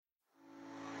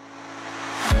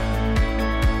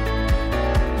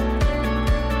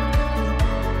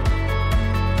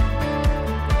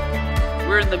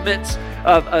midst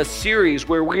of a series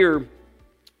where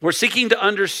we're seeking to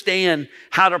understand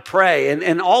how to pray.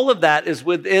 And all of that is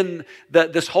within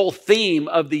this whole theme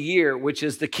of the year, which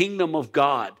is the kingdom of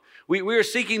God. We are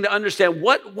seeking to understand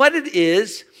what it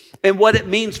is and what it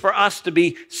means for us to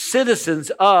be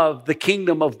citizens of the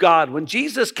kingdom of God. When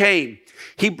Jesus came,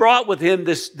 he brought with him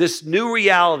this new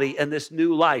reality and this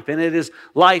new life. And it is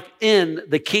life in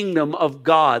the kingdom of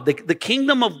God. The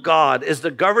kingdom of God is the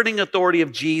governing authority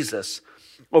of Jesus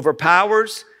over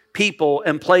powers, people,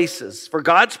 and places for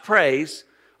God's praise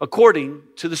according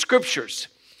to the scriptures.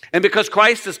 And because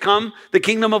Christ has come, the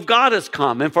kingdom of God has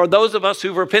come. And for those of us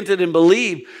who've repented and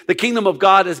believed, the kingdom of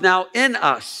God is now in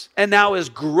us and now is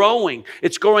growing.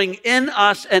 It's growing in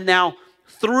us and now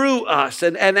through us.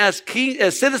 And as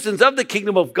citizens of the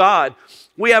kingdom of God,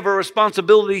 we have a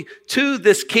responsibility to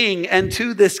this king and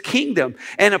to this kingdom.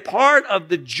 And a part of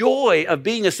the joy of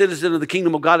being a citizen of the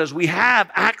kingdom of God is we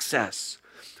have access.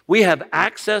 We have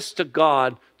access to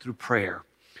God through prayer.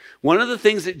 One of the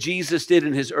things that Jesus did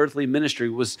in his earthly ministry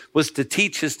was to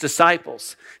teach his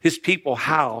disciples, his people,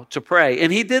 how to pray.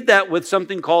 And he did that with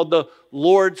something called the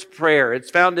Lord's Prayer.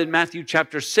 It's found in Matthew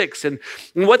chapter 6. And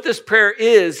what this prayer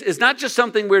is not just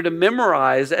something we're to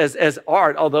memorize as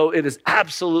art, although it is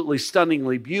absolutely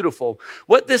stunningly beautiful.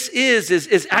 What this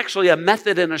is actually a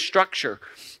method and a structure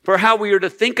for how we are to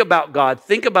think about God,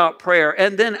 think about prayer,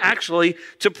 and then actually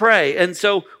to pray. And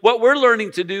so what we're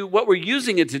learning to do, what we're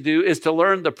using it to do, is to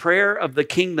learn the prayer of the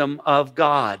kingdom of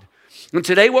God. And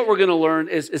today what we're going to learn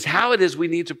is how it is we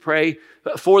need to pray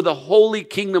for the holy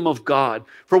kingdom of God,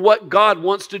 for what God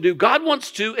wants to do. God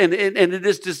wants to, and it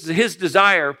is his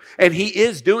desire, and he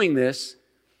is doing this.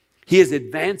 He is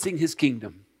advancing his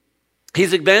kingdom.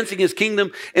 He's advancing his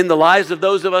kingdom in the lives of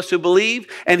those of us who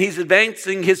believe, and he's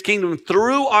advancing his kingdom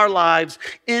through our lives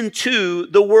into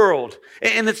the world.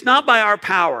 And it's not by our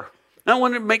power. I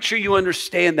want to make sure you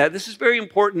understand that. This is very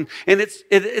important, and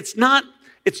it's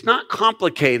not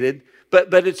complicated, but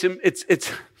it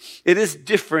is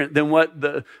different than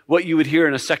what you would hear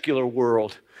in a secular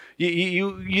world.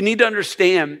 You need to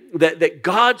understand that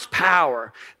God's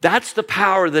power, that's the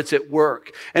power that's at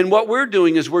work. And what we're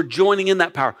doing is we're joining in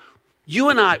that power. You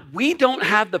and I, we don't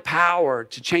have the power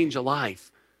to change a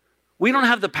life. We don't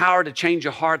have the power to change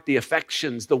a heart, the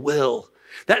affections, the will.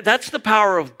 That's the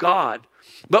power of God.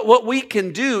 But what we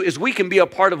can do is we can be a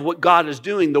part of what God is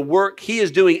doing, the work he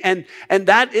is doing, and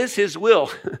that is his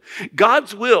will.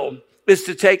 God's will is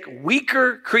to take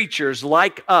weaker creatures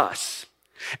like us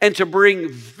and to bring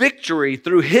victory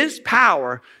through his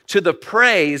power to the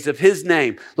praise of his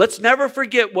name. Let's never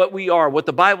forget what we are, what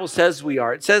the Bible says we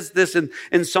are. It says this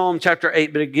in Psalm chapter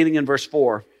 8, beginning in verse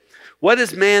 4. What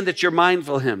is man that you're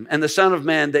mindful of him, and the son of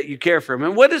man that you care for him?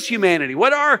 And what is humanity?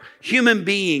 What are human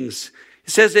beings?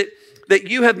 It says that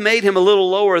you have made him a little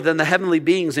lower than the heavenly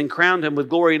beings and crowned him with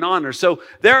glory and honor. So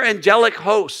there are angelic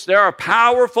hosts. There are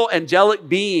powerful angelic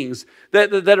beings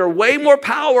that are way more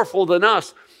powerful than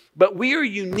us. But we are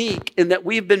unique in that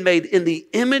we've been made in the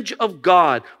image of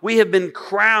God. We have been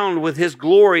crowned with his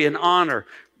glory and honor.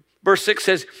 Verse 6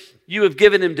 says, you have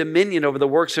given him dominion over the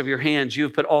works of your hands. You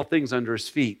have put all things under his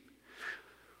feet.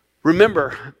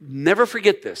 Remember, never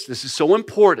forget this. This is so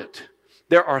important.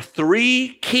 There are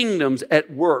three kingdoms at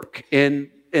work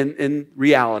in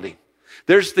reality.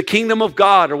 There's the kingdom of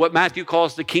God, or what Matthew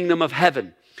calls the kingdom of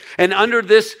heaven. And under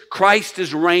this, Christ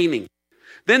is reigning.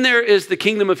 Then there is the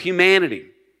kingdom of humanity.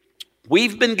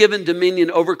 We've been given dominion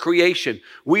over creation.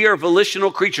 We are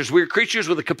volitional creatures. We are creatures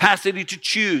with the capacity to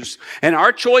choose. And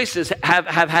our choices have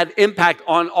had impact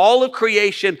on all of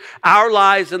creation, our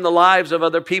lives, and the lives of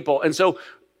other people. And so,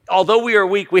 although we are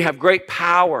weak, we have great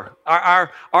power.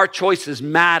 Our choices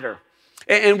matter.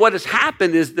 And what has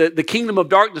happened is that the kingdom of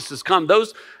darkness has come.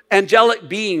 Those angelic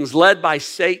beings led by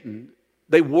Satan,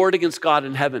 they warred against God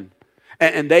in heaven.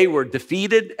 And they were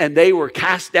defeated and they were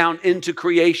cast down into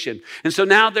creation. And so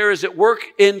now there is at work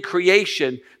in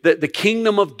creation the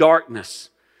kingdom of darkness.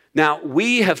 Now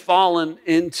we have fallen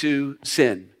into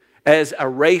sin as a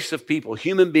race of people,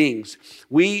 human beings.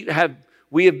 We have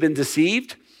been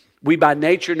deceived. We by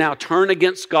nature now turn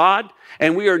against God,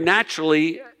 and we are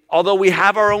naturally, although we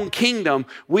have our own kingdom,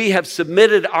 we have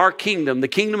submitted our kingdom, the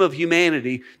kingdom of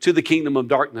humanity, to the kingdom of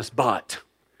darkness. But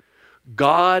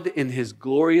God, in his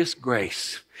glorious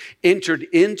grace, entered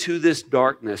into this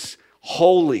darkness.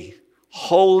 Holy,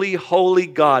 holy, holy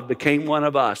God became one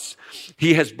of us.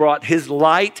 He has brought his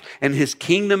light and his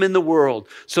kingdom in the world.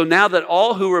 So now that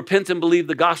all who repent and believe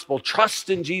the gospel trust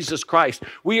in Jesus Christ,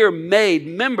 we are made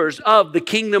members of the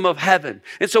kingdom of heaven.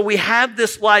 And so we have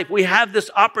this life, we have this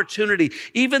opportunity.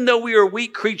 Even though we are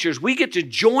weak creatures, we get to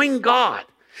join God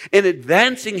in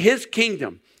advancing his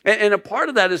kingdom. And a part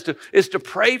of that is to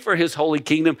pray for his holy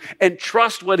kingdom and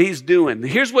trust what he's doing.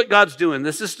 Here's what God's doing.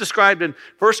 This is described in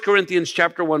 1 Corinthians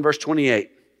chapter 1, verse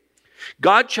 28.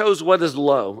 God chose what is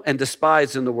low and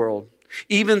despised in the world,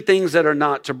 even things that are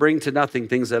not, to bring to nothing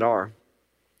things that are,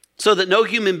 so that no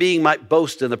human being might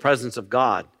boast in the presence of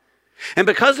God. And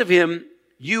because of him,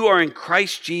 you are in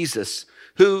Christ Jesus,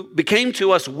 who became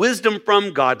to us wisdom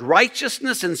from God,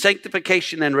 righteousness and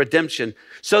sanctification and redemption,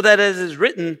 so that as is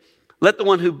written, let the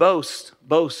one who boasts,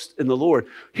 boast in the Lord.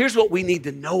 Here's what we need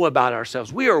to know about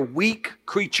ourselves. We are weak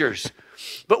creatures,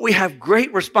 but we have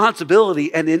great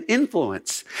responsibility and an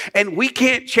influence. And we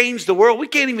can't change the world. We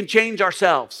can't even change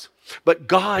ourselves, but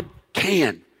God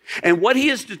can. And what he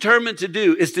is determined to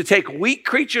do is to take weak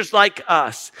creatures like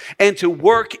us and to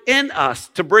work in us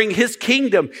to bring his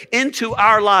kingdom into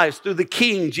our lives through the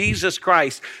King, Jesus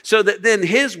Christ, so that then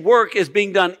his work is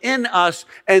being done in us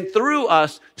and through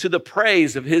us to the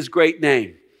praise of his great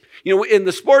name. You know, in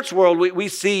the sports world, we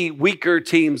see weaker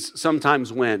teams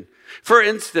sometimes win. For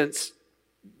instance,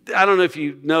 I don't know if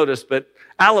you noticed, but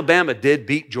Alabama did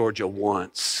beat Georgia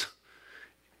once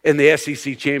in the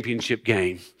SEC championship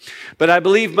game. But I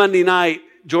believe Monday night,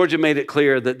 Georgia made it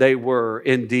clear that they were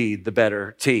indeed the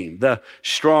better team, the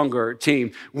stronger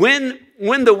team.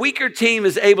 When the weaker team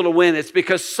is able to win, it's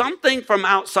because something from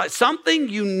outside, something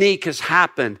unique has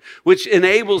happened, which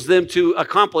enables them to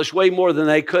accomplish way more than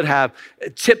they could have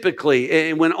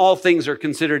typically when all things are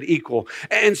considered equal.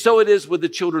 And so it is with the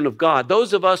children of God.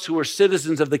 Those of us who are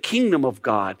citizens of the kingdom of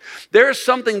God, there is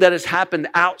something that has happened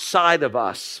outside of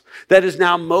us that is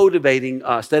now motivating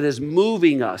us, that is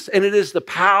moving us. And it is the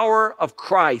power of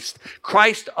Christ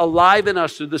alive in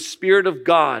us through the Spirit of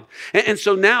God. And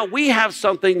so now we have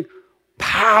something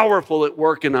powerful at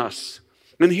work in us.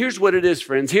 And here's what it is,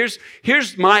 friends.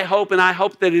 Here's my hope, and I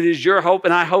hope that it is your hope,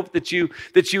 and I hope that you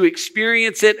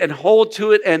experience it and hold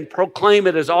to it and proclaim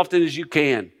it as often as you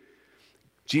can.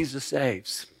 Jesus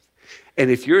saves. And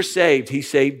if you're saved, he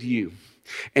saved you.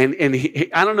 And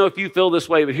I don't know if you feel this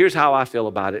way, but here's how I feel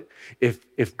about it.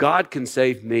 If God can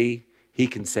save me, he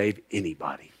can save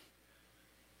anybody.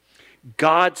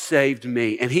 God saved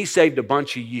me, and he saved a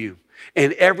bunch of you.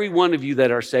 And every one of you that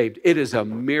are saved, it is a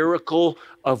miracle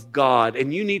of God.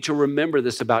 And you need to remember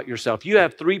this about yourself. You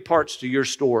have three parts to your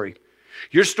story.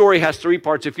 Your story has three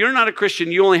parts. If you're not a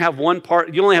Christian, you only have one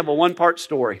part. You only have a one-part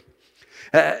story.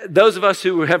 Those of us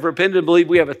who have repented and believe,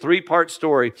 we have a three-part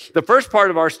story. The first part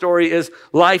of our story is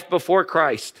life before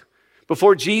Christ.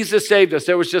 Before Jesus saved us,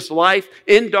 there was just life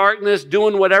in darkness,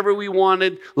 doing whatever we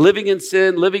wanted, living in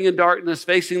sin, living in darkness,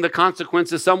 facing the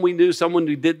consequences. Some we knew, some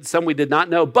we did not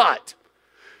know. But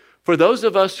for those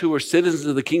of us who were citizens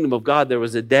of the kingdom of God, there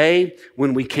was a day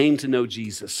when we came to know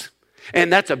Jesus.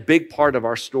 And that's a big part of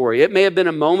our story. It may have been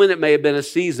a moment, it may have been a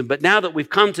season, but now that we've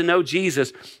come to know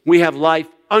Jesus, we have life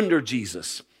under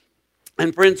Jesus.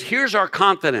 And friends, here's our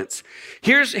confidence.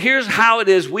 Here's how it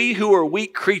is we who are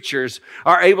weak creatures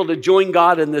are able to join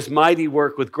God in this mighty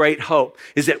work with great hope,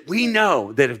 is that we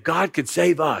know that if God could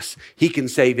save us, he can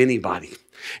save anybody.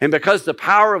 And because the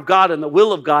power of God and the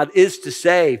will of God is to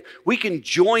save, we can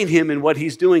join him in what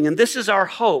he's doing. And this is our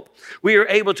hope. We are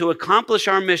able to accomplish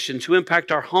our mission to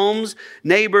impact our homes,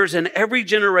 neighbors, and every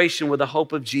generation with the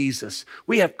hope of Jesus.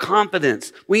 We have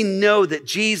confidence. We know that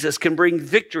Jesus can bring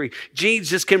victory.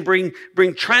 Jesus can bring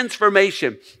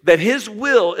transformation. That his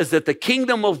will is that the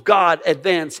kingdom of God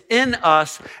advance in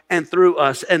us and through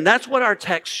us. And that's what our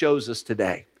text shows us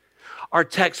today. Our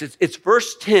text, it's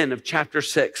verse 10 of chapter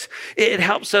 6. It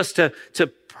helps us to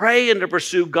pray and to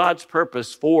pursue God's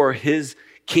purpose for his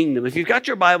kingdom. If you've got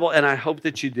your Bible, and I hope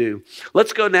that you do,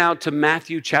 let's go now to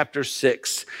Matthew chapter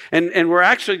 6. And we're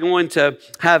actually going to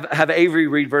have Avery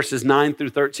read verses 9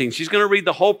 through 13. She's going to read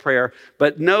the whole prayer,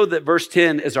 but know that verse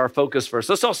 10 is our focus verse.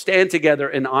 Let's all stand together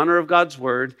in honor of God's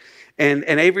word. And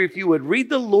Avery, if you would read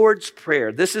the Lord's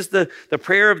Prayer. This is the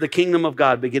prayer of the kingdom of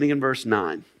God, beginning in verse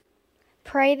 9.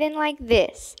 Pray then like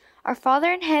this: Our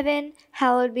Father in heaven,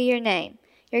 hallowed be your name.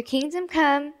 Your kingdom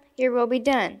come, your will be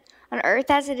done, on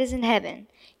earth as it is in heaven.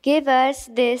 Give us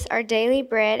this our daily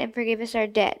bread, and forgive us our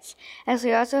debts, as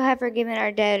we also have forgiven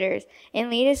our debtors. And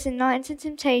lead us not into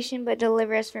temptation, but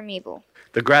deliver us from evil.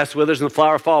 The grass withers and the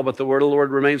flower fall, but the word of the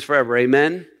Lord remains forever.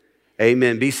 Amen?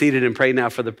 Amen. Be seated and pray now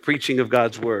for the preaching of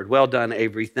God's word. Well done,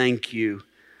 Avery. Thank you.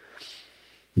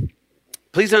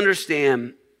 Please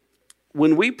understand,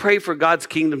 when we pray for God's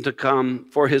kingdom to come,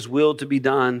 for his will to be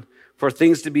done, for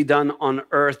things to be done on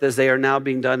earth as they are now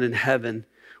being done in heaven,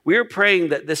 we are praying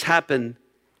that this happen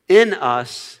in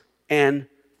us and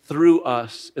through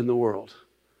us in the world.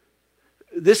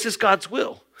 This is God's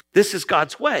will. This is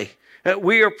God's way.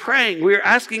 We are praying, we are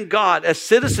asking God as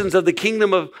citizens of the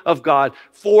kingdom of God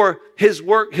for his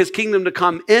work, his kingdom to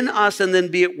come in us and then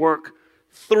be at work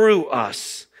through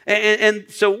us. And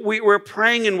so we're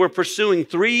praying and we're pursuing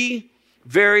three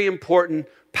very important,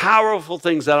 powerful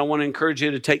things that I want to encourage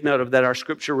you to take note of that our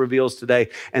scripture reveals today.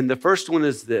 And the first one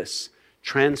is this: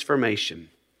 transformation.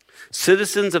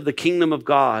 Citizens of the kingdom of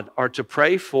God are to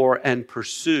pray for and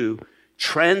pursue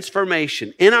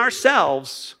transformation in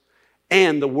ourselves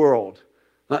and the world.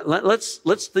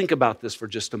 Let's think about this for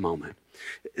just a moment.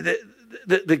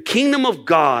 The kingdom of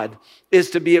God is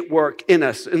to be at work in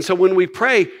us. And so when we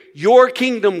pray, your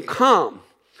kingdom come,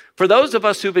 for those of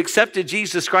us who've accepted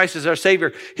Jesus Christ as our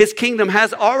Savior, his kingdom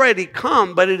has already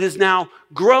come, but it is now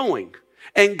growing.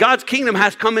 And God's kingdom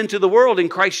has come into the world in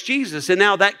Christ Jesus, and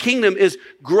now that kingdom is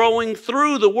growing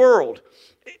through the world.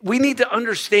 We need to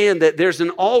understand that there's an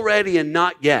already and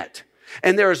not yet.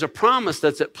 And there is a promise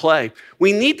that's at play.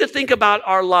 We need to think about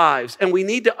our lives, and we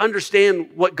need to understand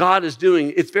what God is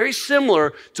doing. It's very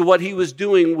similar to what he was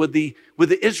doing with the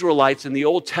Israelites in the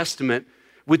Old Testament,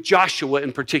 with Joshua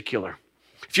in particular.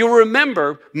 If you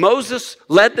remember, Moses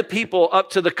led the people up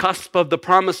to the cusp of the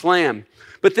promised land,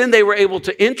 but then they were able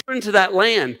to enter into that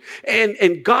land.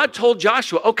 And God told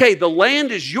Joshua, okay, the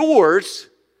land is yours,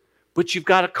 but you've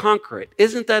got to conquer it.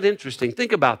 Isn't that interesting?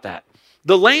 Think about that.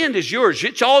 The land is yours.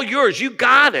 It's all yours. You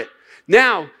got it.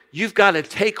 Now, you've got to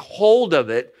take hold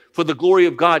of it for the glory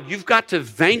of God. You've got to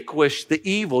vanquish the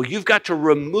evil. You've got to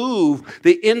remove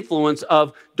the influence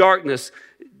of darkness.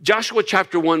 Joshua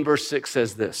chapter 1, verse 6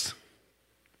 says this: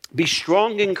 be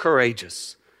strong and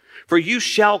courageous, for you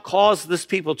shall cause this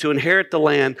people to inherit the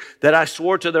land that I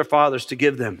swore to their fathers to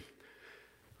give them.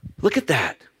 Look at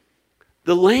that.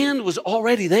 The land was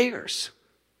already theirs.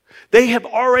 They have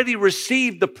already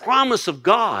received the promise of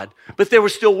God, but there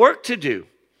was still work to do.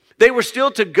 They were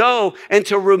still to go and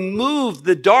to remove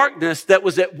the darkness that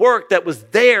was at work, that was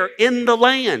there in the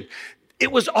land.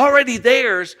 It was already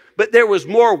theirs, but there was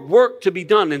more work to be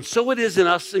done. And so it is in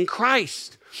us in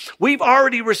Christ. We've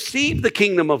already received the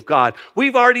kingdom of God.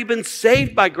 We've already been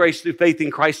saved by grace through faith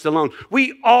in Christ alone.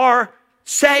 We are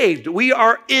saved. We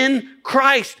are in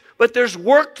Christ. But there's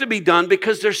work to be done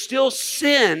because there's still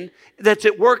sin that's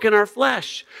at work in our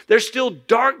flesh. There's still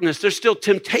darkness. There's still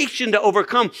temptation to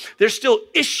overcome. There's still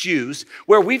issues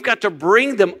where we've got to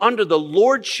bring them under the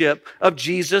lordship of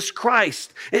Jesus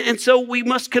Christ. And so we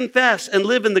must confess and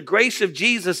live in the grace of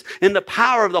Jesus and the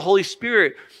power of the Holy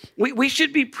Spirit. We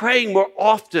should be praying more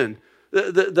often.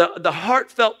 The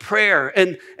heartfelt prayer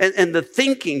and the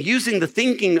thinking, using the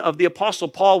thinking of the Apostle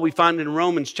Paul we find in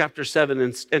Romans chapter 7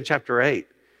 and chapter 8.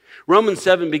 Romans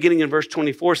 7, beginning in verse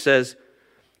 24 says,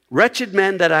 wretched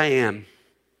man that I am,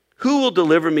 who will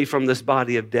deliver me from this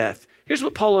body of death? Here's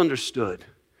what Paul understood.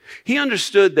 He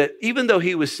understood that even though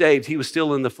he was saved, he was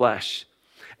still in the flesh,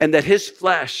 and that his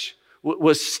flesh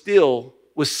was still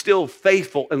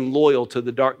faithful and loyal to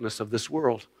the darkness of this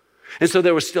world. And so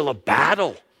there was still a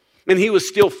battle. And he was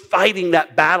still fighting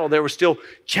that battle. There were still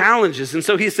challenges. And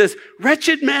so he says,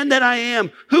 wretched man that I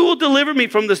am, who will deliver me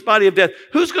from this body of death?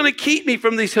 Who's going to keep me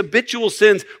from these habitual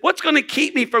sins? What's going to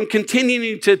keep me from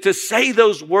continuing to say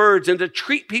those words and to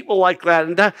treat people like that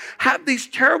and to have these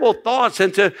terrible thoughts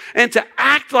and to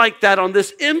act like that on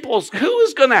this impulse? Who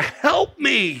is going to help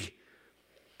me?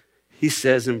 He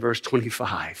says in verse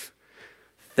 25,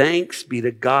 thanks be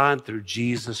to God through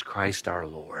Jesus Christ our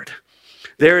Lord.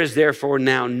 There is therefore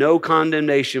now no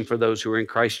condemnation for those who are in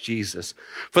Christ Jesus.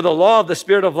 For the law of the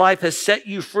Spirit of life has set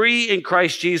you free in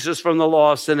Christ Jesus from the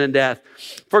law of sin and death.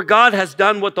 For God has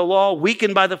done what the law,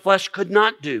 weakened by the flesh, could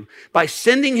not do. By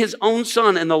sending his own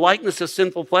Son in the likeness of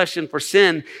sinful flesh, and for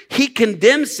sin, he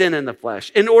condemned sin in the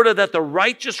flesh, in order that the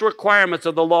righteous requirements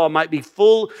of the law might be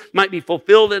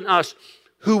fulfilled in us,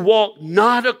 who walk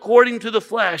not according to the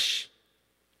flesh,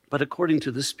 but according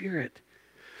to the Spirit.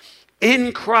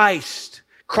 In Christ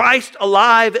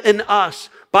alive in us,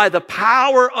 by the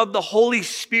power of the Holy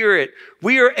Spirit,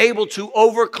 we are able to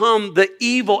overcome the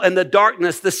evil and the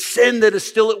darkness, the sin that is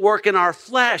still at work in our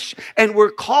flesh, and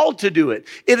we're called to do it.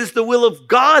 It is the will of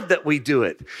God that we do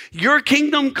it. Your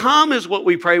kingdom come is what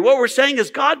we pray. What we're saying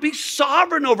is, God, be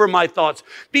sovereign over my thoughts.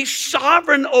 Be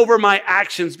sovereign over my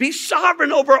actions. Be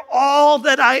sovereign over all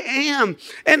that I am.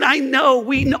 And I know,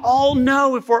 we all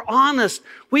know, if we're honest,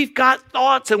 we've got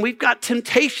thoughts and we've got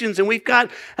temptations and we've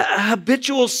got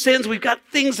habitual sins. We've got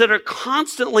things that are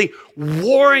constantly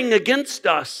warring against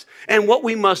us. And what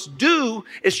we must do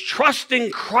is trust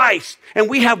in Christ. And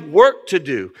we have work to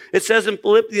do. It says in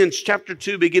Philippians chapter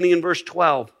 2, beginning in verse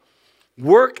 12,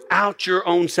 work out your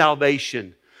own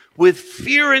salvation with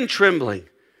fear and trembling.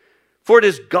 For it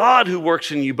is God who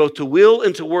works in you both to will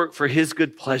and to work for his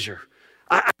good pleasure.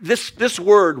 This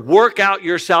word, work out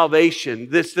your salvation,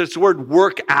 this word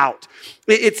work out,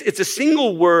 it's a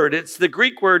single word. It's the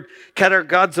Greek word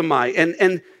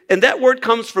katargazomai. And that word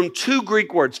comes from two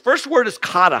Greek words. First word is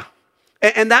kata.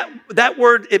 And that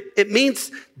word, it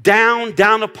means down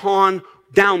upon,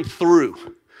 down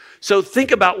through. So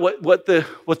think about what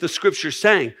the scripture's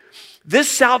saying.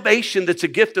 This salvation that's a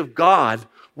gift of God,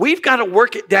 we've got to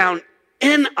work it down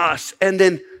in us and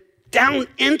then down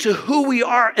into who we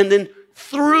are and then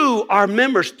through our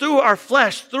members, through our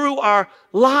flesh, through our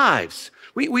lives.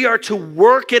 We are to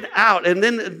work it out. And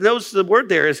then notice the word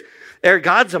there is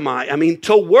ergazomai. I mean,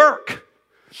 to work.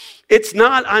 It's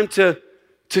not I'm to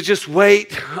just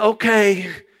wait. Okay,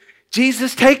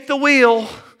 Jesus, take the wheel.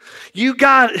 You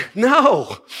got it.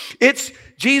 No, it's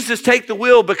Jesus, take the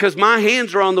wheel because my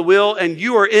hands are on the wheel and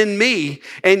you are in me.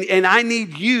 And I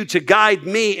need you to guide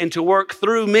me and to work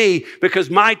through me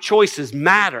because my choices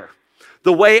matter.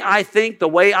 The way I think, the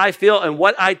way I feel, and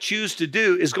what I choose to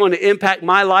do is going to impact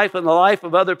my life and the life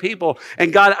of other people.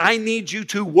 And God, I need you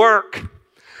to work.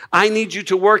 I need you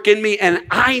to work in me, and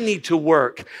I need to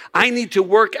work. I need to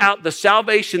work out the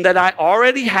salvation that I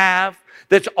already have,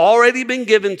 that's already been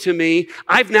given to me.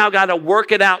 I've now got to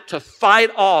work it out to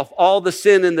fight off all the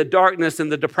sin and the darkness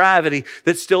and the depravity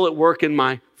that's still at work in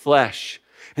my flesh.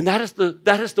 And that is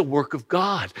the work of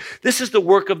God. This is the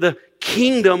work of the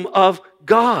kingdom of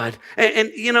God.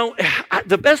 And you know,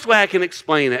 the best way I can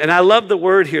explain it, and I love the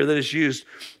word here that is used,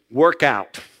 work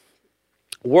out.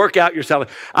 Work out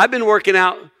yourself. I've been working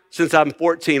out since I'm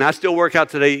 14. I still work out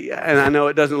today, and I know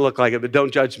it doesn't look like it, but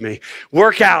don't judge me.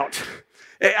 Work out.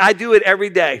 I do it every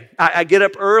day. I get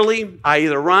up early. I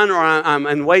either run or I'm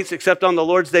in weights, except on the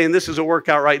Lord's Day, and this is a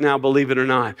workout right now, believe it or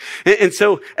not. And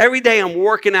so every day I'm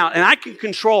working out, and I can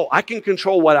control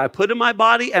what I put in my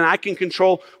body, and I can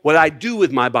control what I do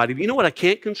with my body. You know what I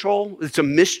can't control? It's a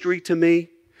mystery to me.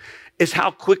 Is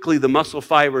how quickly the muscle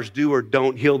fibers do or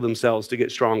don't heal themselves to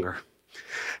get stronger.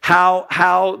 How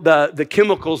the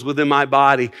chemicals within my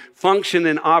body function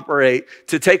and operate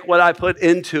to take what I put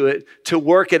into it to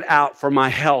work it out for my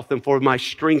health and for my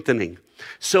strengthening.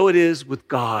 So it is with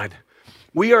God.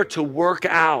 We are to work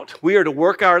out. We are to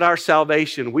work out our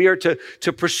salvation. We are to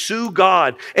pursue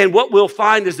God. And what we'll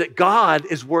find is that God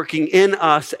is working in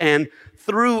us and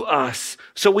through us.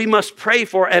 So we must pray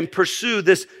for and pursue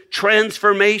this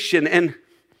transformation. And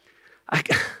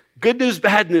good news,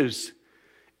 bad news.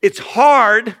 It's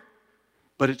hard,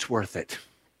 but it's worth it.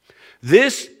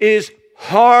 This is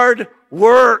hard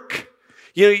work.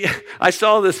 You know, I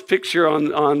saw this picture on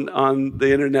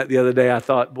the internet the other day. I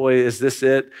thought, boy, is this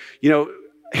it? You know,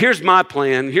 here's my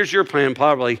plan. Here's your plan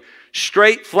probably.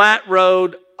 Straight, flat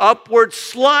road,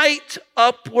 slight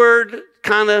upward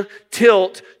kind of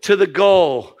tilt to the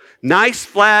goal. Nice,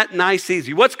 flat, nice,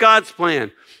 easy. What's God's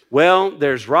plan? Well,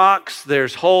 there's rocks,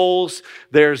 there's holes,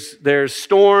 there's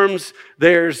storms,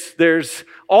 there's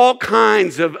all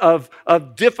kinds of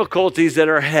difficulties that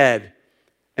are ahead.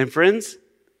 And friends,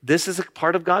 this is a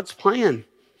part of God's plan.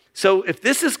 So if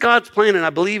this is God's plan, and I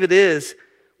believe it is,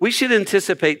 we should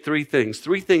anticipate three things.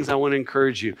 Three things I want to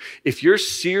encourage you. If you're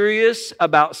serious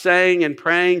about saying and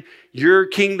praying, your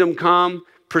kingdom come,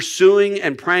 pursuing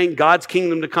and praying God's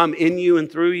kingdom to come in you and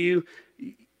through you,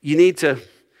 you need to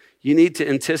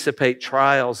anticipate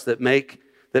trials that make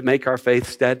our faith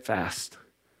steadfast.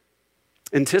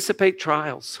 Anticipate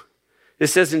trials. It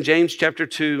says in James chapter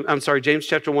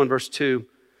 1, verse 2,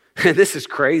 and this is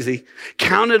crazy.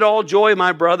 Count it all joy,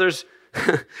 my brothers.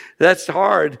 That's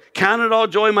hard. Count it all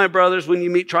joy, my brothers, when you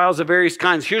meet trials of various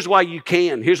kinds. Here's why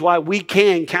we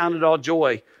can count it all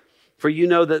joy. For you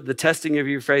know that the testing of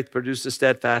your faith produces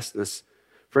steadfastness.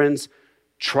 Friends,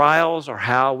 trials are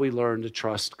how we learn to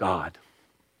trust God.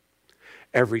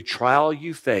 Every trial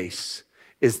you face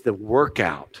is the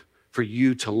workout for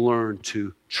you to learn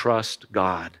to trust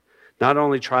God. Not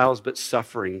only trials, but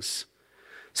sufferings.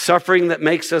 Suffering that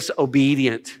makes us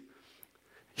obedient.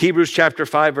 Hebrews chapter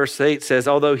 5, verse 8 says,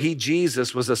 although he,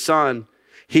 Jesus, was a son,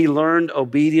 he learned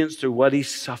obedience through what he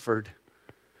suffered.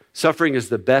 Suffering is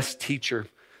the best teacher.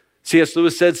 C.S.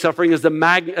 Lewis said suffering is a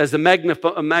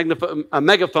megaphone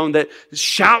that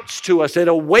shouts to us. It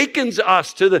awakens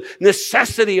us to the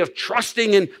necessity of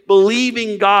trusting and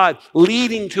believing God,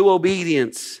 leading to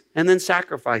obedience. And then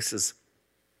sacrifices.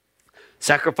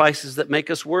 Sacrifices that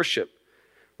make us worship.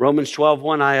 Romans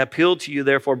 12:1, I appeal to you,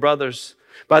 therefore, brothers,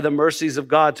 by the mercies of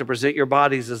God, to present your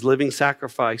bodies as living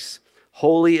sacrifice,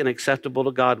 holy and acceptable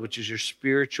to God, which is your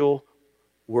spiritual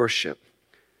worship.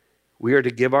 We are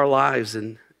to give our lives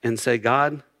and say,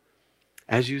 God,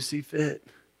 as you see fit,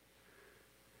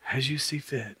 as you see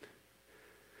fit.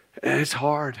 It's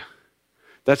hard.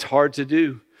 That's hard to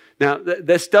do. Now,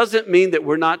 this doesn't mean that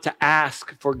we're not to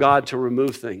ask for God to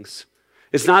remove things.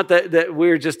 It's not that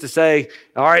we're just to say,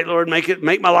 all right, Lord,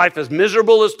 make my life as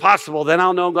miserable as possible, then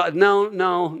I'll know God.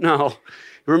 No.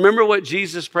 Remember what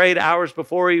Jesus prayed hours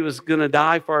before he was going to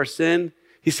die for our sin?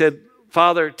 He said,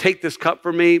 Father, take this cup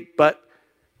from me, but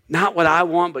not what I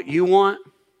want, but you want.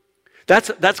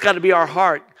 That's got to be our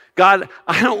heart. God,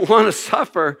 I don't want to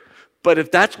suffer, but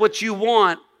if that's what you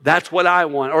want, that's what I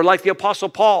want. Or like the Apostle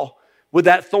Paul with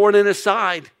that thorn in his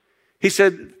side. He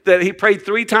said that he prayed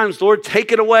 3 times, Lord,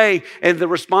 take it away. And the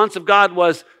response of God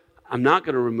was, I'm not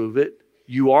going to remove it.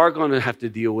 You are going to have to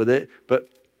deal with it.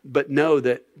 But know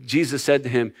that Jesus said to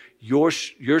him,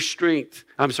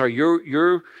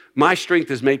 my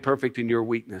strength is made perfect in your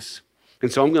weakness.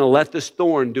 And so I'm going to let this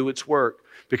thorn do its work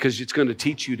because it's going to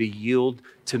teach you to yield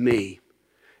to me.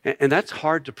 And that's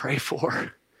hard to pray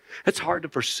for. That's hard to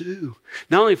pursue.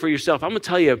 Not only for yourself. I'm going to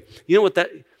tell you, you know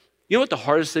what the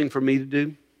hardest thing for me to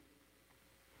do?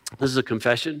 This is a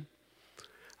confession.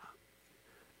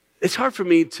 It's hard for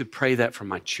me to pray that for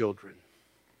my children.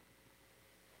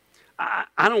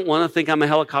 I don't want to think I'm a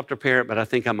helicopter parent, but I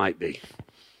think I might be.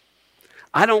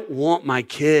 I don't want my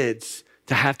kids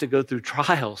to have to go through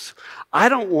trials. I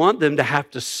don't want them to have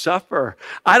to suffer.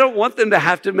 I don't want them to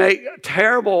have to make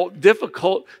terrible,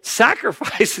 difficult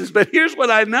sacrifices. But here's what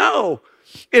I know.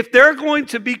 If they're going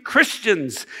to be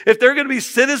Christians, if they're going to be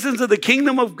citizens of the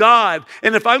kingdom of God,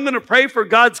 and if I'm going to pray for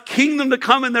God's kingdom to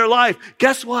come in their life,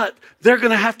 guess what? They're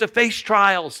going to have to face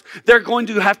trials. They're going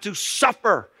to have to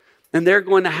suffer, and they're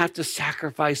going to have to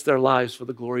sacrifice their lives for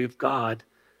the glory of God.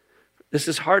 This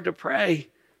is hard to pray,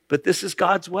 but this is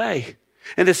God's way.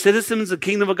 And as citizens of the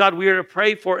kingdom of God, we are to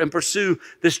pray for and pursue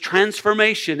this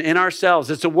transformation in ourselves.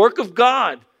 It's a work of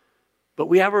God, but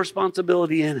we have a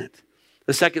responsibility in it.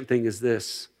 The second thing is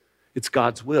this, it's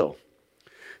God's will.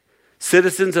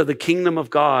 Citizens of the kingdom of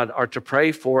God are to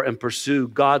pray for and pursue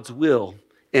God's will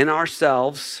in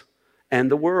ourselves and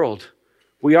the world.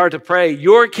 We are to pray,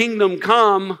 your kingdom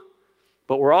come,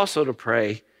 but we're also to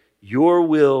pray, your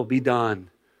will be done.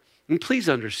 And please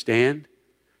understand,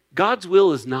 God's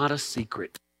will is not a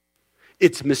secret.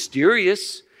 It's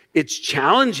mysterious. It's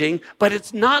challenging, but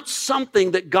it's not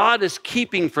something that God is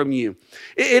keeping from you.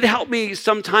 It helped me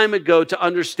some time ago to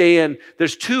understand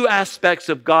there's 2 aspects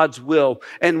of God's will,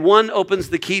 and one opens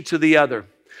the key to the other.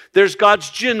 There's God's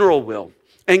general will,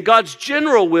 and God's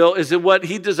general will is what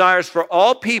he desires for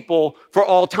all people for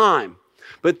all time.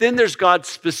 But then there's God's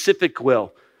specific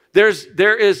will. There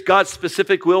is God's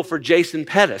specific will for Jason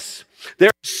Pettis.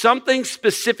 There's something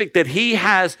specific that he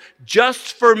has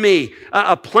just for me,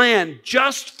 a plan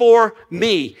just for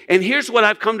me. And here's what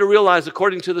I've come to realize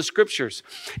according to the scriptures,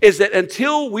 is that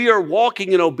until we are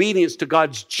walking in obedience to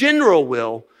God's general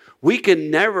will, we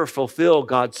can never fulfill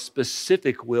God's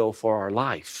specific will for our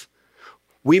life.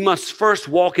 We must first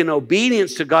walk in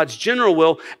obedience to God's general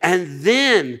will, and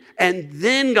then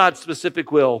God's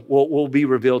specific will be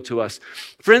revealed to us.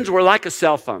 Friends, we're like a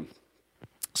cell phone.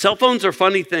 Cell phones are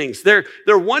funny things. They're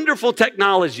wonderful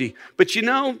technology, but you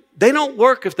know, they don't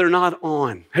work if they're not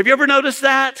on. Have you ever noticed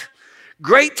that?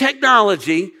 Great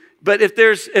technology, but if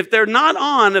they're not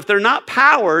on, if they're not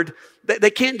powered,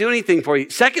 they can't do anything for you.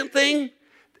 Second thing,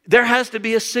 there has to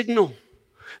be a signal.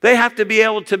 They have to be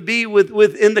able to be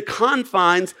within the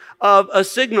confines of a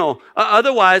signal.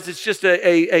 Otherwise, it's just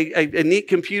a neat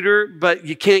computer, but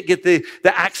you can't get the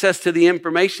access to the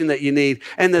information that you need.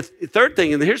 And the third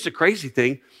thing, and here's the crazy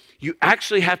thing, you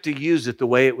actually have to use it the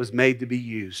way it was made to be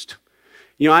used.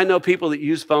 You know, I know people that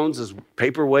use phones as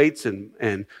paperweights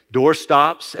and door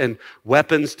stops and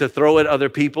weapons to throw at other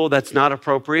people. That's not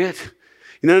appropriate.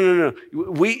 No.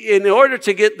 In order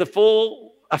to get the full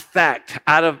effect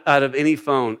out of any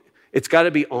phone, it's got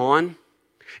to be on,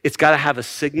 it's got to have a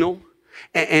signal,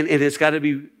 and it's got to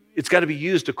be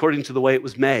used according to the way it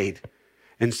was made.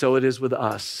 And so it is with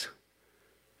us.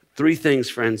 3 things,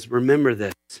 friends, remember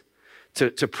this.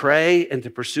 To pray and to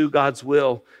pursue God's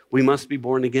will, we must be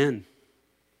born again.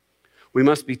 We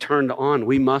must be turned on.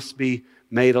 We must be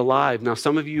made alive. Now,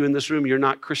 some of you in this room, you're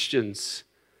not Christians.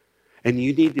 And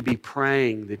you need to be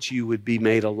praying that you would be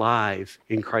made alive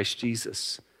in Christ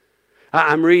Jesus.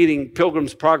 I'm reading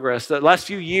Pilgrim's Progress. The last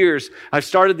few years, I've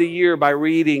started the year by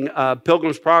reading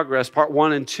Pilgrim's Progress, part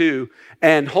 1 and 2,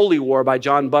 and Holy War by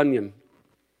John Bunyan.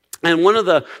 And one of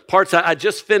the parts I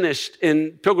just finished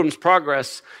in Pilgrim's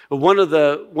Progress, one of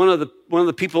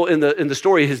the people in the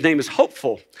story, his name is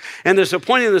Hopeful. And there's a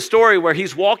point in the story where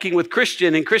he's walking with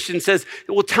Christian, and Christian says,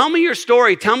 well, tell me your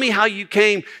story. Tell me how you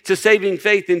came to saving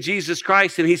faith in Jesus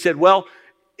Christ. And he said, well,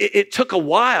 it took a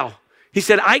while. He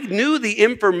said, I knew the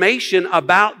information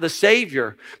about the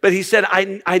Savior, but he said,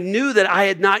 I knew that I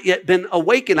had not yet been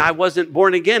awakened. I wasn't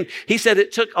born again. He said,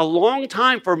 it took a long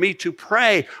time for me to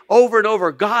pray over and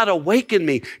over, God, awaken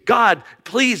me. God,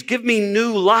 please give me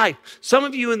new life. Some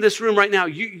of you in this room right now,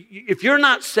 if you're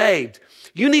not saved,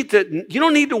 you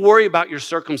don't need to worry about your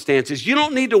circumstances. You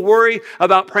don't need to worry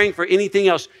about praying for anything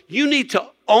else. You need to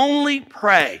only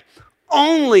pray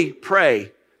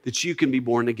that you can be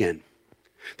born again,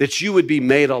 that you would be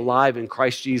made alive in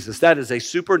Christ Jesus. That is a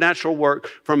supernatural work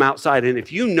from outside. And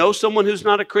if you know someone who's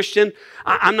not a Christian,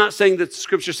 I'm not saying that the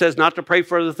scripture says not to pray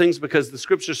for other things, because the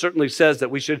scripture certainly says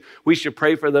that we should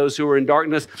pray for those who are in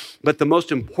darkness. But the most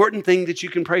important thing that you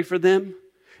can pray for them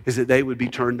is that they would be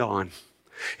turned on,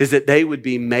 is that they would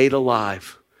be made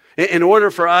alive. In order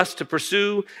for us to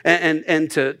pursue and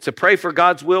to pray for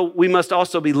God's will, we must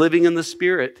also be living in the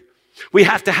Spirit. We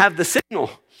have to have the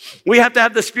signal. We have to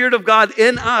have the Spirit of God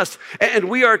in us, and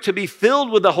we are to be filled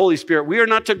with the Holy Spirit. We are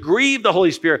not to grieve the Holy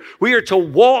Spirit. We are to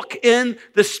walk in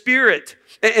the Spirit,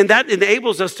 and that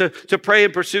enables us to pray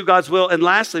and pursue God's will. And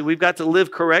lastly, we've got to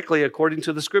live correctly according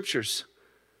to the Scriptures.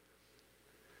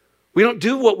 We don't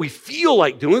do what we feel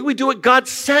like doing. We do what God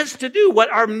says to do, what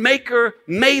our Maker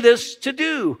made us to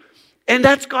do. And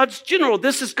that's God's general.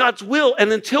 This is God's will.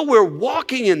 And until we're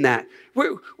walking in that,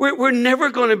 we're never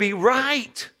going to be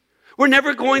right. We're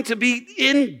never going to be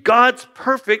in God's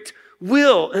perfect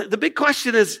will. The big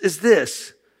question is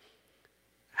this: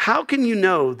 how can you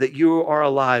know that you are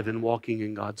alive and walking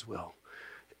in God's will?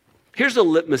 Here's a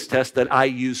litmus test that I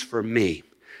use for me.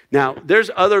 Now, there's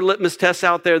other litmus tests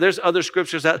out there. There's other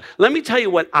scriptures out. Let me tell you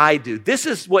what I do. This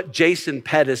is what Jason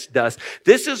Pettis does.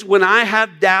 This is when I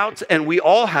have doubts, and we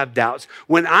all have doubts.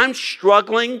 When I'm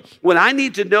struggling, when I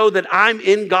need to know that I'm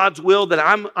in God's will, that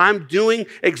I'm doing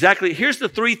exactly. Here's the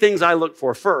three things I look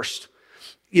for. First,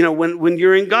 when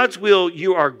you're in God's will,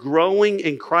 you are growing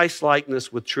in Christ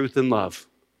likeness with truth and love.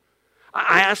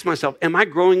 I ask myself, am I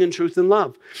growing in truth and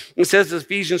love? It says in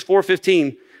Ephesians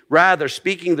 4:15, rather,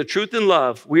 speaking the truth in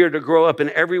love, we are to grow up in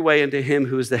every way into him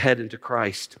who is the head, into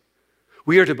Christ.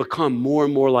 We are to become more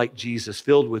and more like Jesus,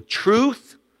 filled with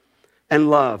truth and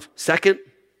love. Second,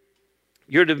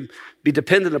 you're to be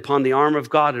dependent upon the armor of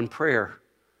God in prayer.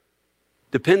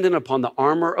 Dependent upon the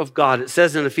armor of God. It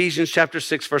says in Ephesians chapter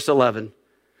 6, verse 11,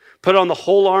 put on the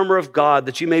whole armor of God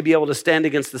that you may be able to stand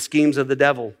against the schemes of the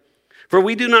devil. For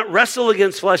we do not wrestle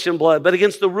against flesh and blood, but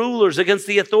against the rulers, against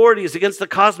the authorities, against the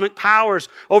cosmic powers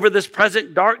over this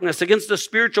present darkness, against the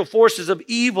spiritual forces of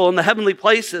evil in the heavenly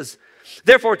places.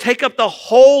 Therefore, take up the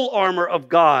whole armor of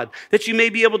God, that you may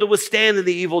be able to withstand in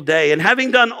the evil day. And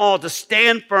having done all, to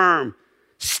stand firm.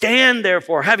 Stand,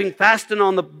 therefore, having fastened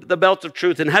on the belt of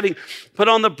truth, and having put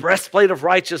on the breastplate of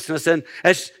righteousness, and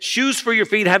as shoes for your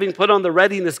feet, having put on the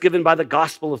readiness given by the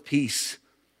gospel of peace.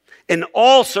 In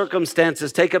all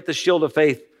circumstances, take up the shield of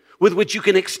faith, with which you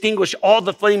can extinguish all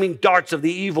the flaming darts of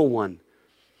the evil one.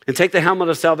 And take the helmet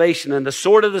of salvation and the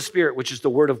sword of the Spirit, which is the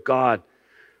word of God.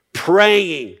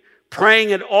 Praying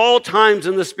at all times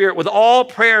in the Spirit, with all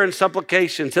prayer and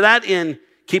supplication. To that end,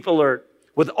 keep alert,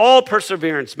 with all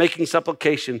perseverance, making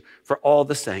supplication for all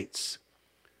the saints.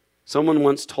 Someone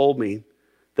once told me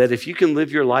that if you can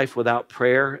live your life without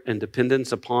prayer and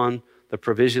dependence upon the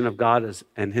provision of God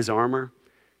and his armor,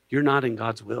 you're not in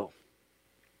God's will.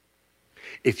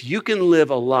 If you can live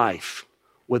a life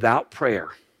without prayer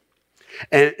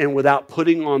and without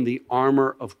putting on the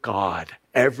armor of God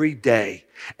every day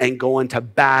and going to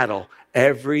battle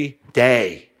every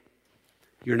day,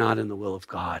 you're not in the will of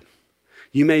God.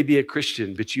 You may be a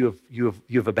Christian, but you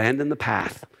have abandoned the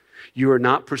path. You are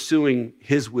not pursuing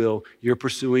his will. You're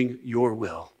pursuing your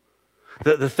will.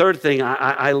 The third thing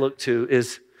I look to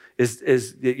is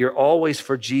that you're always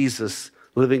for Jesus,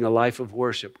 living a life of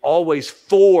worship, always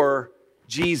for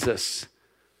Jesus.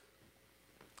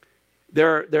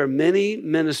 There are many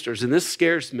ministers, and this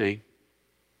scares me,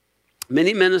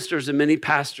 many ministers and many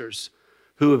pastors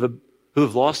who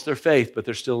have lost their faith, but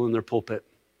they're still in their pulpit.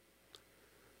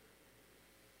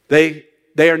 They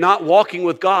are not walking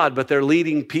with God, but they're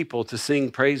leading people to sing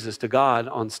praises to God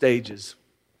on stages.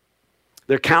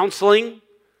 They're counseling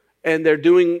and they're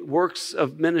doing works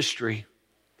of ministry,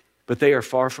 but they are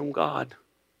far from God.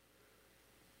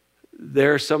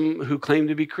 There are some who claim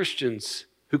to be Christians,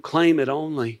 who claim it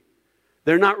only.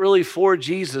 They're not really for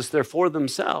Jesus, they're for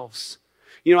themselves.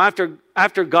 You know,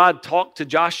 after God talked to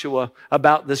Joshua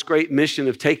about this great mission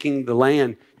of taking the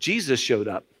land, Jesus showed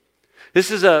up. This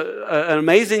is an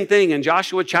amazing thing. In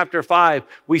Joshua chapter 5,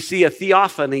 we see a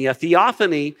theophany. A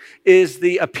theophany is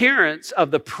the appearance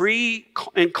of the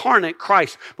pre-incarnate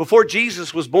Christ. Before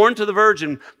Jesus was born to the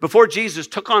Virgin, before Jesus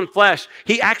took on flesh,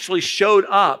 he actually showed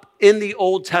up in the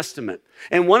Old Testament.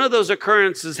 And one of those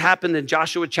occurrences happened in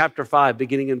Joshua chapter 5,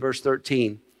 beginning in verse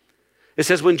 13. It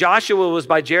says, when Joshua was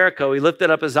by Jericho, he lifted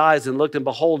up his eyes and looked, and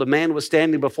behold, a man was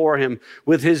standing before him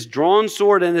with his drawn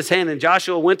sword in his hand. And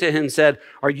Joshua went to him and said,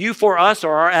 are you for us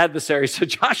or our adversaries? So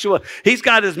Joshua, he's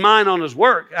got his mind on his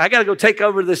work. I got to go take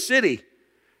over the city.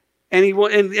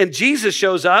 And Jesus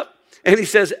shows up and he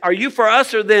says, are you for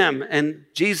us or them? And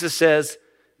Jesus says,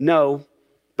 no,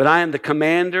 but I am the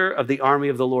commander of the army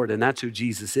of the Lord. And that's who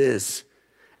Jesus is.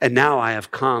 And now I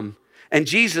have come. And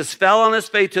Jesus fell on his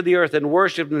face to the earth and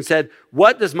worshiped and said,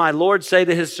 what does my Lord say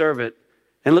to his servant?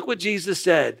 And look what Jesus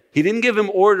said. He didn't give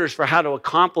him orders for how to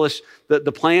accomplish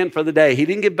the plan for the day. He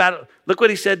didn't give battle. Look what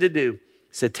he said to do. He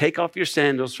said, take off your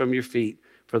sandals from your feet,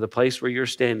 for the place where you're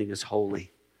standing is holy.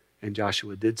 And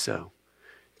Joshua did so.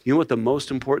 You know what the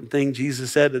most important thing Jesus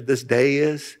said that this day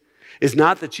is? It's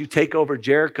not that you take over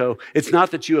Jericho. It's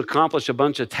not that you accomplish a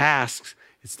bunch of tasks.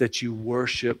 It's that you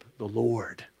worship the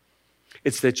Lord.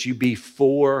 It's that you be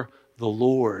for the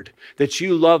Lord, that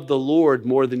you love the Lord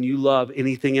more than you love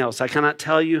anything else. I cannot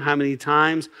tell you how many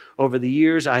times over the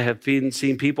years I have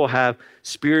seen people have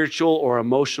spiritual or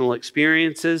emotional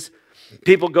experiences.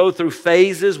 People go through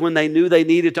phases when they knew they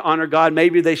needed to honor God.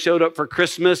 Maybe they showed up for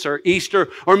Christmas or Easter,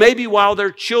 or maybe while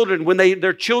their children, when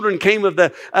their children came of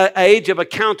the age of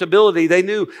accountability, they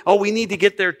knew, oh, we need to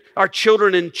get our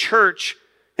children in church.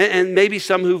 And maybe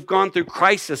some who've gone through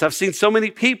crisis. I've seen so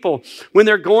many people when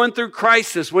they're going through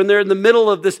crisis, when they're in the middle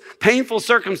of this painful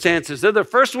circumstances, they're the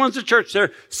first ones to church.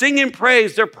 They're singing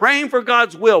praise. They're praying for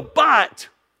God's will. But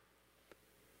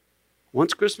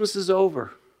once Christmas is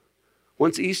over,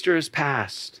 once Easter is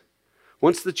past,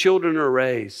 once the children are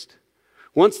raised,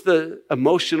 once the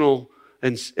emotional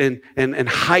and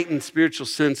heightened spiritual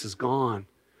sense is gone,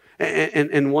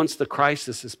 and once the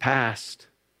crisis is past,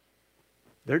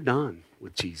 they're done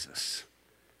with Jesus.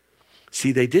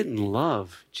 See, they didn't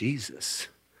love Jesus.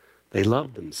 They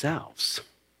loved themselves.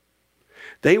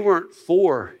 They weren't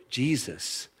for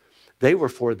Jesus. They were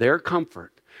for their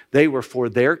comfort. They were for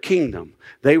their kingdom.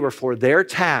 They were for their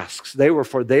tasks. They were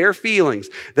for their feelings.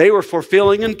 They were for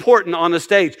feeling important on a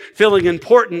stage, feeling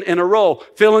important in a role,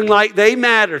 feeling like they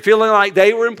mattered, feeling like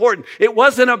they were important. It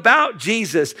wasn't about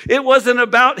Jesus. It wasn't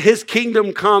about his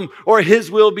kingdom come or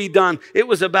his will be done. It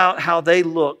was about how they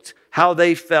looked, how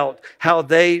they felt, how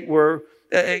they were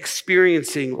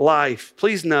experiencing life.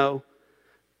 Please know,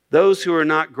 those who are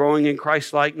not growing in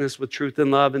Christ-likeness with truth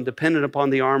and love and dependent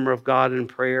upon the armor of God in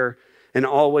prayer and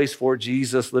always for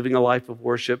Jesus, living a life of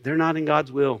worship, they're not in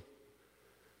God's will.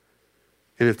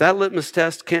 And if that litmus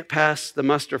test can't pass the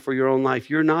muster for your own life,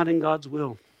 you're not in God's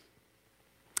will.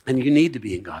 And you need to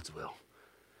be in God's will,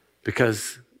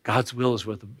 because God's will is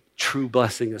where the true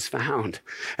blessing is found.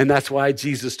 And that's why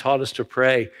Jesus taught us to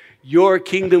pray, your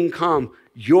kingdom come,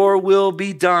 your will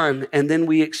be done. And then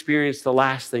we experience the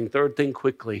last thing, third thing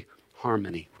quickly,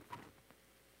 harmony.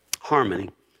 Harmony.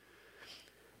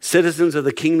 Citizens of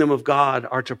the kingdom of God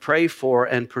are to pray for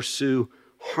and pursue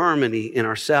harmony in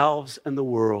ourselves and the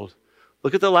world.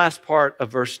 Look at the last part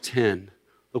of verse 10.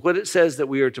 Look what it says that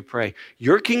we are to pray.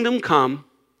 Your kingdom come,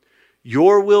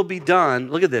 your will be done.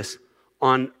 Look at this.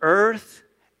 On earth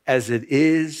as it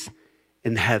is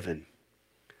in heaven.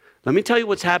 Let me tell you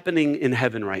what's happening in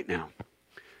heaven right now.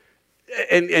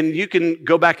 And you can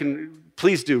go back and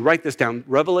please do, write this down.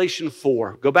 Revelation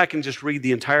 4. Go back and just read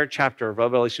the entire chapter of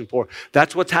Revelation 4.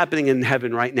 That's what's happening in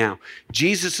heaven right now.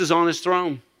 Jesus is on his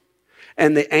throne.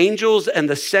 And the angels and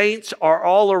the saints are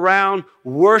all around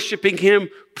worshiping him,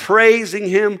 praising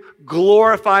him,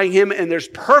 glorifying him. And there's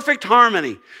perfect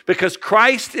harmony because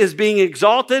Christ is being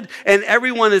exalted and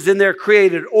everyone is in their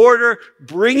created order,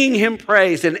 bringing him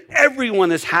praise, and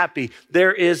everyone is happy.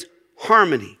 There is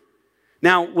harmony.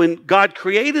 Now, when God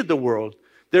created the world,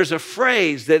 there's a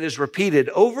phrase that is repeated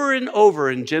over and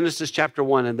over in Genesis chapter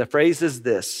 1. And the phrase is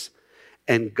this: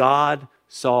 and God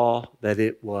saw that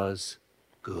it was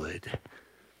good.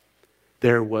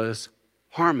 There was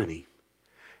harmony.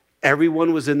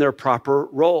 Everyone was in their proper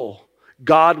role.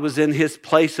 God was in his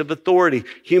place of authority.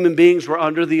 Human beings were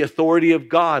under the authority of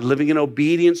God, living in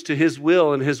obedience to his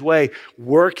will and his way,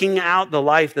 working out the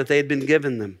life that they had been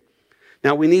given them.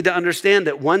 Now, we need to understand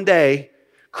that one day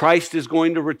Christ is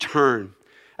going to return.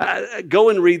 Go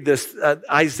and read this.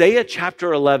 Isaiah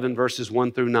chapter 11, verses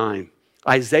 1 through 9.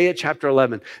 Isaiah chapter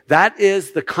 11. That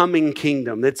is the coming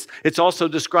kingdom. It's also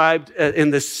described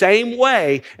in the same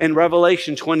way in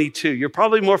Revelation 22. You're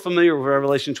probably more familiar with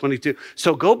Revelation 22.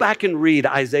 So go back and read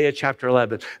Isaiah chapter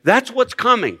 11. That's what's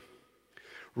coming.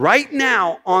 Right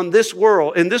now in this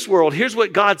world, here's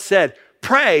what God said.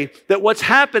 Pray that what's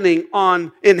happening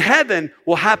in heaven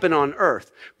will happen on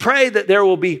earth. Pray that there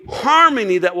will be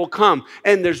harmony that will come.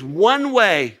 And there's one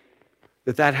way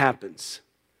that happens.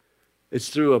 It's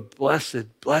through a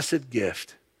blessed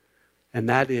gift, and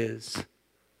that is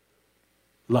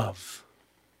love.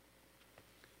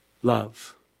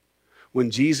 Love.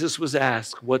 When Jesus was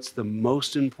asked, what's the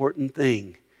most important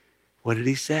thing? What did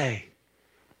he say?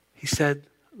 He said,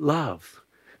 love.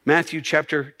 Matthew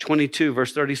chapter 22,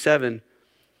 verse 37,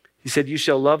 he said, you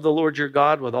shall love the Lord your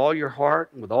God with all your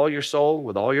heart, with all your soul,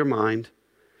 with all your mind.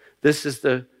 This is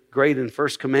the great and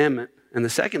first commandment, and the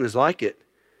second is like it.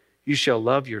 You shall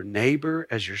love your neighbor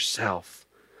as yourself.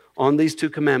 On these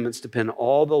two commandments depend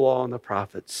all the law and the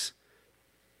prophets.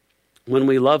 When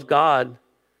we love God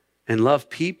and love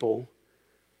people,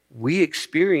 we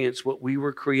experience what we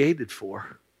were created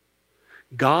for.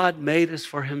 God made us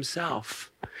for himself.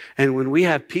 And when we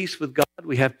have peace with God,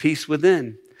 we have peace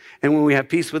within. And when we have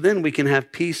peace within, we can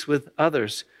have peace with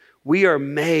others. We are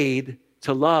made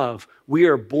to love. We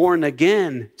are born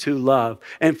again to love.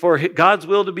 And for God's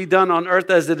will to be done on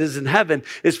earth as it is in heaven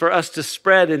is for us to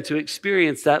spread and to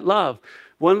experience that love.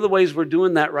 One of the ways we're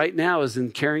doing that right now is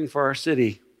in caring for our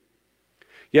city.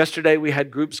 Yesterday, we had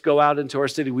groups go out into our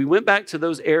city. We went back to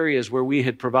those areas where we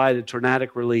had provided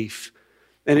tornadic relief,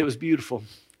 and it was beautiful.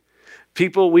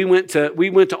 We went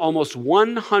to almost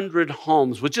 100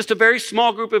 homes with just a very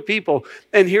small group of people.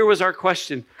 And here was our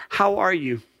question. How are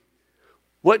you?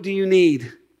 What do you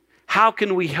need? How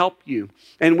can we help you?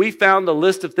 And we found a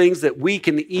list of things that we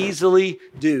can easily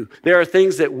do. There are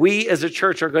things that we as a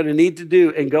church are going to need to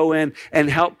do and go in and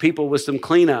help people with some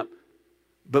cleanup.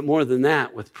 But more than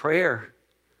that, with prayer.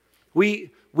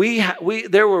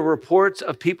 There were reports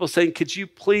of people saying, could you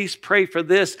please pray for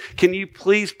this? Can you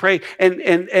please pray?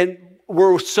 And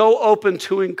we're so open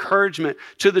to encouragement,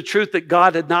 to the truth that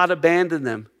God had not abandoned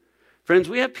them. Friends,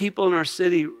 we have people in our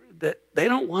city that they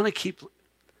don't want to keep,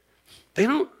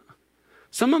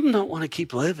 some of them don't want to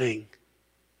keep living.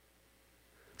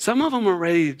 Some of them are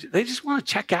they just want to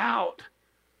check out.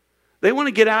 They want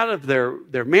to get out of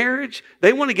their marriage.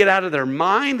 They want to get out of their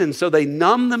mind. And so they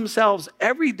numb themselves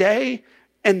every day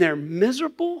and they're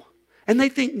miserable. And they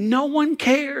think no one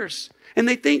cares. And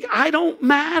they think I don't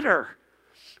matter.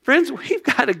 Friends, we've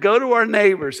got to go to our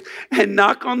neighbors and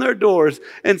knock on their doors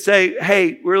and say,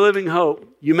 hey, we're Living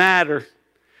Hope. You matter.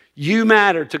 You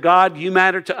matter to God. You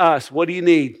matter to us. What do you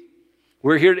need?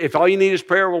 We're here. If all you need is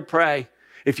prayer, we'll pray.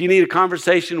 If you need a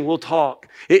conversation, we'll talk.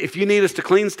 If you need us to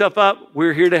clean stuff up,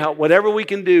 we're here to help. Whatever we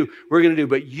can do, we're going to do.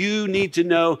 But you need to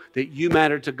know that you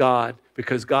matter to God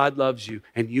because God loves you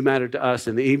and you matter to us.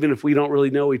 And even if we don't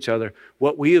really know each other,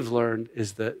 what we have learned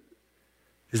is that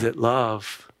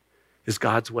love is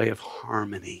God's way of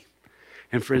harmony.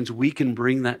 And friends, we can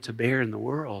bring that to bear in the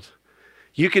world.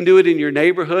 You can do it in your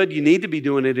neighborhood. You need to be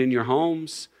doing it in your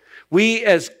homes. We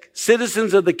as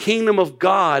citizens of the kingdom of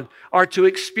God are to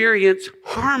experience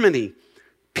harmony,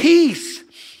 peace.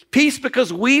 Peace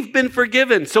because we've been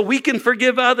forgiven so we can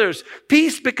forgive others.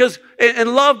 Peace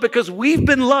and love because we've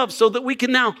been loved so that we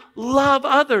can now love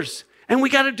others. And we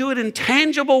got to do it in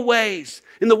tangible ways,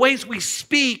 in the ways we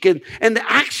speak and the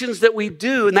actions that we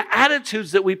do and the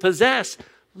attitudes that we possess.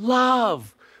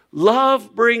 Love.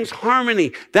 Love brings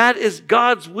harmony. That is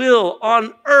God's will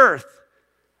on earth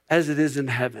as it is in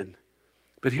heaven.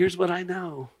 But here's what I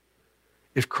know.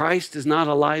 If Christ is not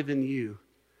alive in you,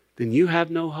 then you have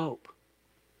no hope.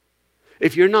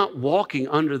 If you're not walking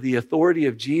under the authority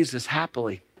of Jesus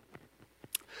happily,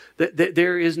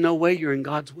 there is no way you're in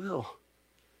God's will.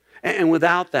 And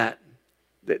without that,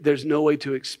 there's no way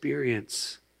to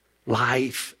experience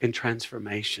life and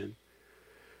transformation.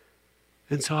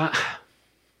 And so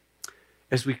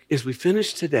as we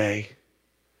finish today,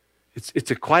 it's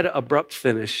a quite an abrupt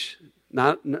finish.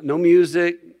 No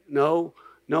music, no,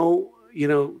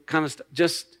 kind of stuff.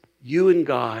 Just you and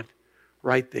God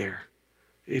right there.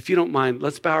 If you don't mind,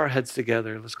 let's bow our heads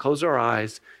together. Let's close our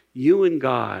eyes. You and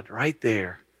God right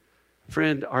there.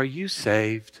 Friend, are you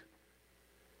saved?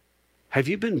 Have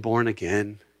you been born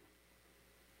again?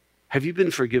 Have you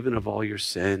been forgiven of all your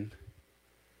sin?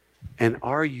 And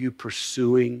are you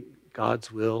pursuing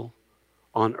God's will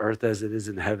on earth as it is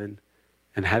in heaven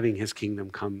and having his kingdom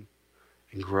come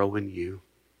and grow in you?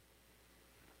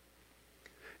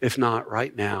 If not,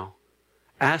 right now,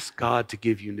 ask God to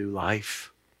give you new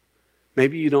life.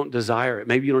 Maybe you don't desire it.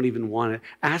 Maybe you don't even want it.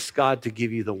 Ask God to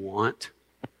give you the want.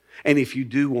 And if you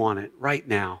do want it right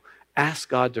now, ask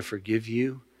God to forgive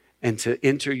you and to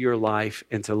enter your life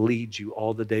and to lead you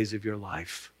all the days of your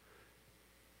life.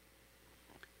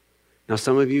 Now,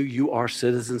 some of you, you are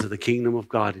citizens of the kingdom of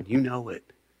God and you know it.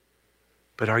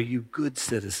 But are you good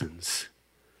citizens?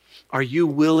 Are you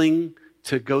willing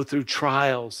to go through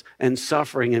trials and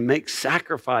suffering and make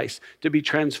sacrifice to be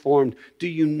transformed? Do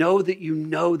you know that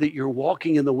you're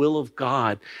walking in the will of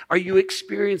God? Are you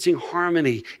experiencing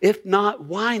harmony? If not,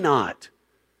 why not?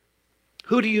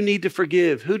 Who do you need to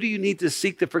forgive? Who do you need to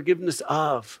seek the forgiveness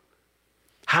of?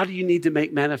 How do you need to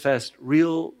make manifest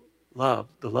real love,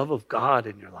 the love of God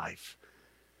in your life?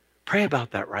 Pray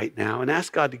about that right now and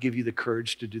ask God to give you the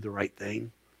courage to do the right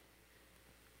thing.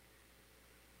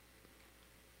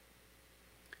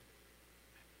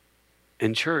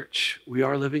 In church, we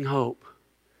are Living Hope,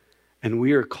 and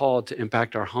we are called to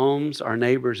impact our homes, our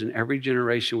neighbors, and every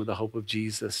generation with the hope of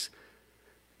Jesus.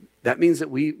 That means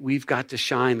that we've got to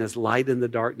shine as light in the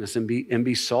darkness and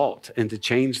be salt and to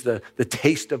change the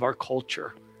taste of our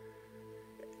culture.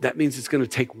 That means it's going to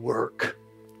take work.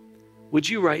 Would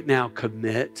you right now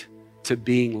commit to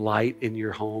being light in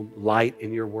your home, light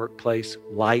in your workplace,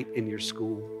 light in your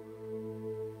school?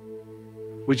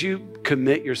 Would you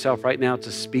commit yourself right now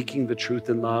to speaking the truth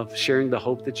in love, sharing the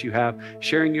hope that you have,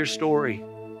 sharing your story?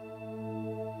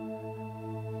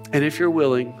 And if you're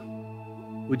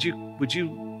willing, would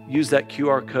you use that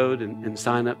QR code and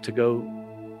sign up to go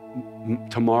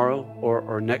tomorrow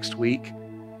or next week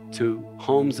to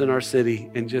homes in our city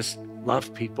and just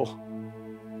love people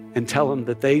and tell them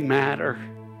that they matter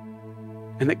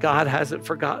and that God hasn't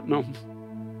forgotten them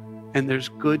and there's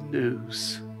good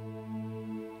news?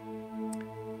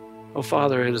 Oh,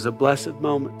 Father, it is a blessed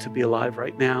moment to be alive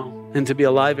right now and to be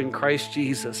alive in Christ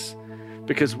Jesus,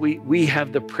 because we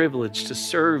have the privilege to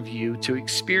serve you, to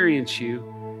experience you,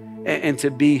 and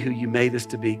to be who you made us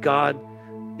to be. God,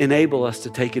 enable us to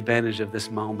take advantage of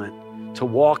this moment, to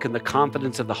walk in the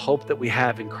confidence of the hope that we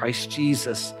have in Christ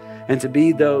Jesus, and to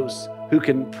be those who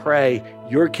can pray,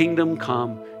 your kingdom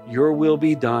come, your will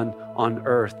be done on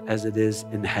earth as it is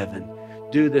in heaven.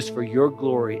 Do this for your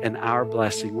glory and our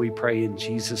blessing. We pray in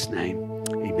Jesus' name.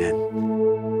 Amen.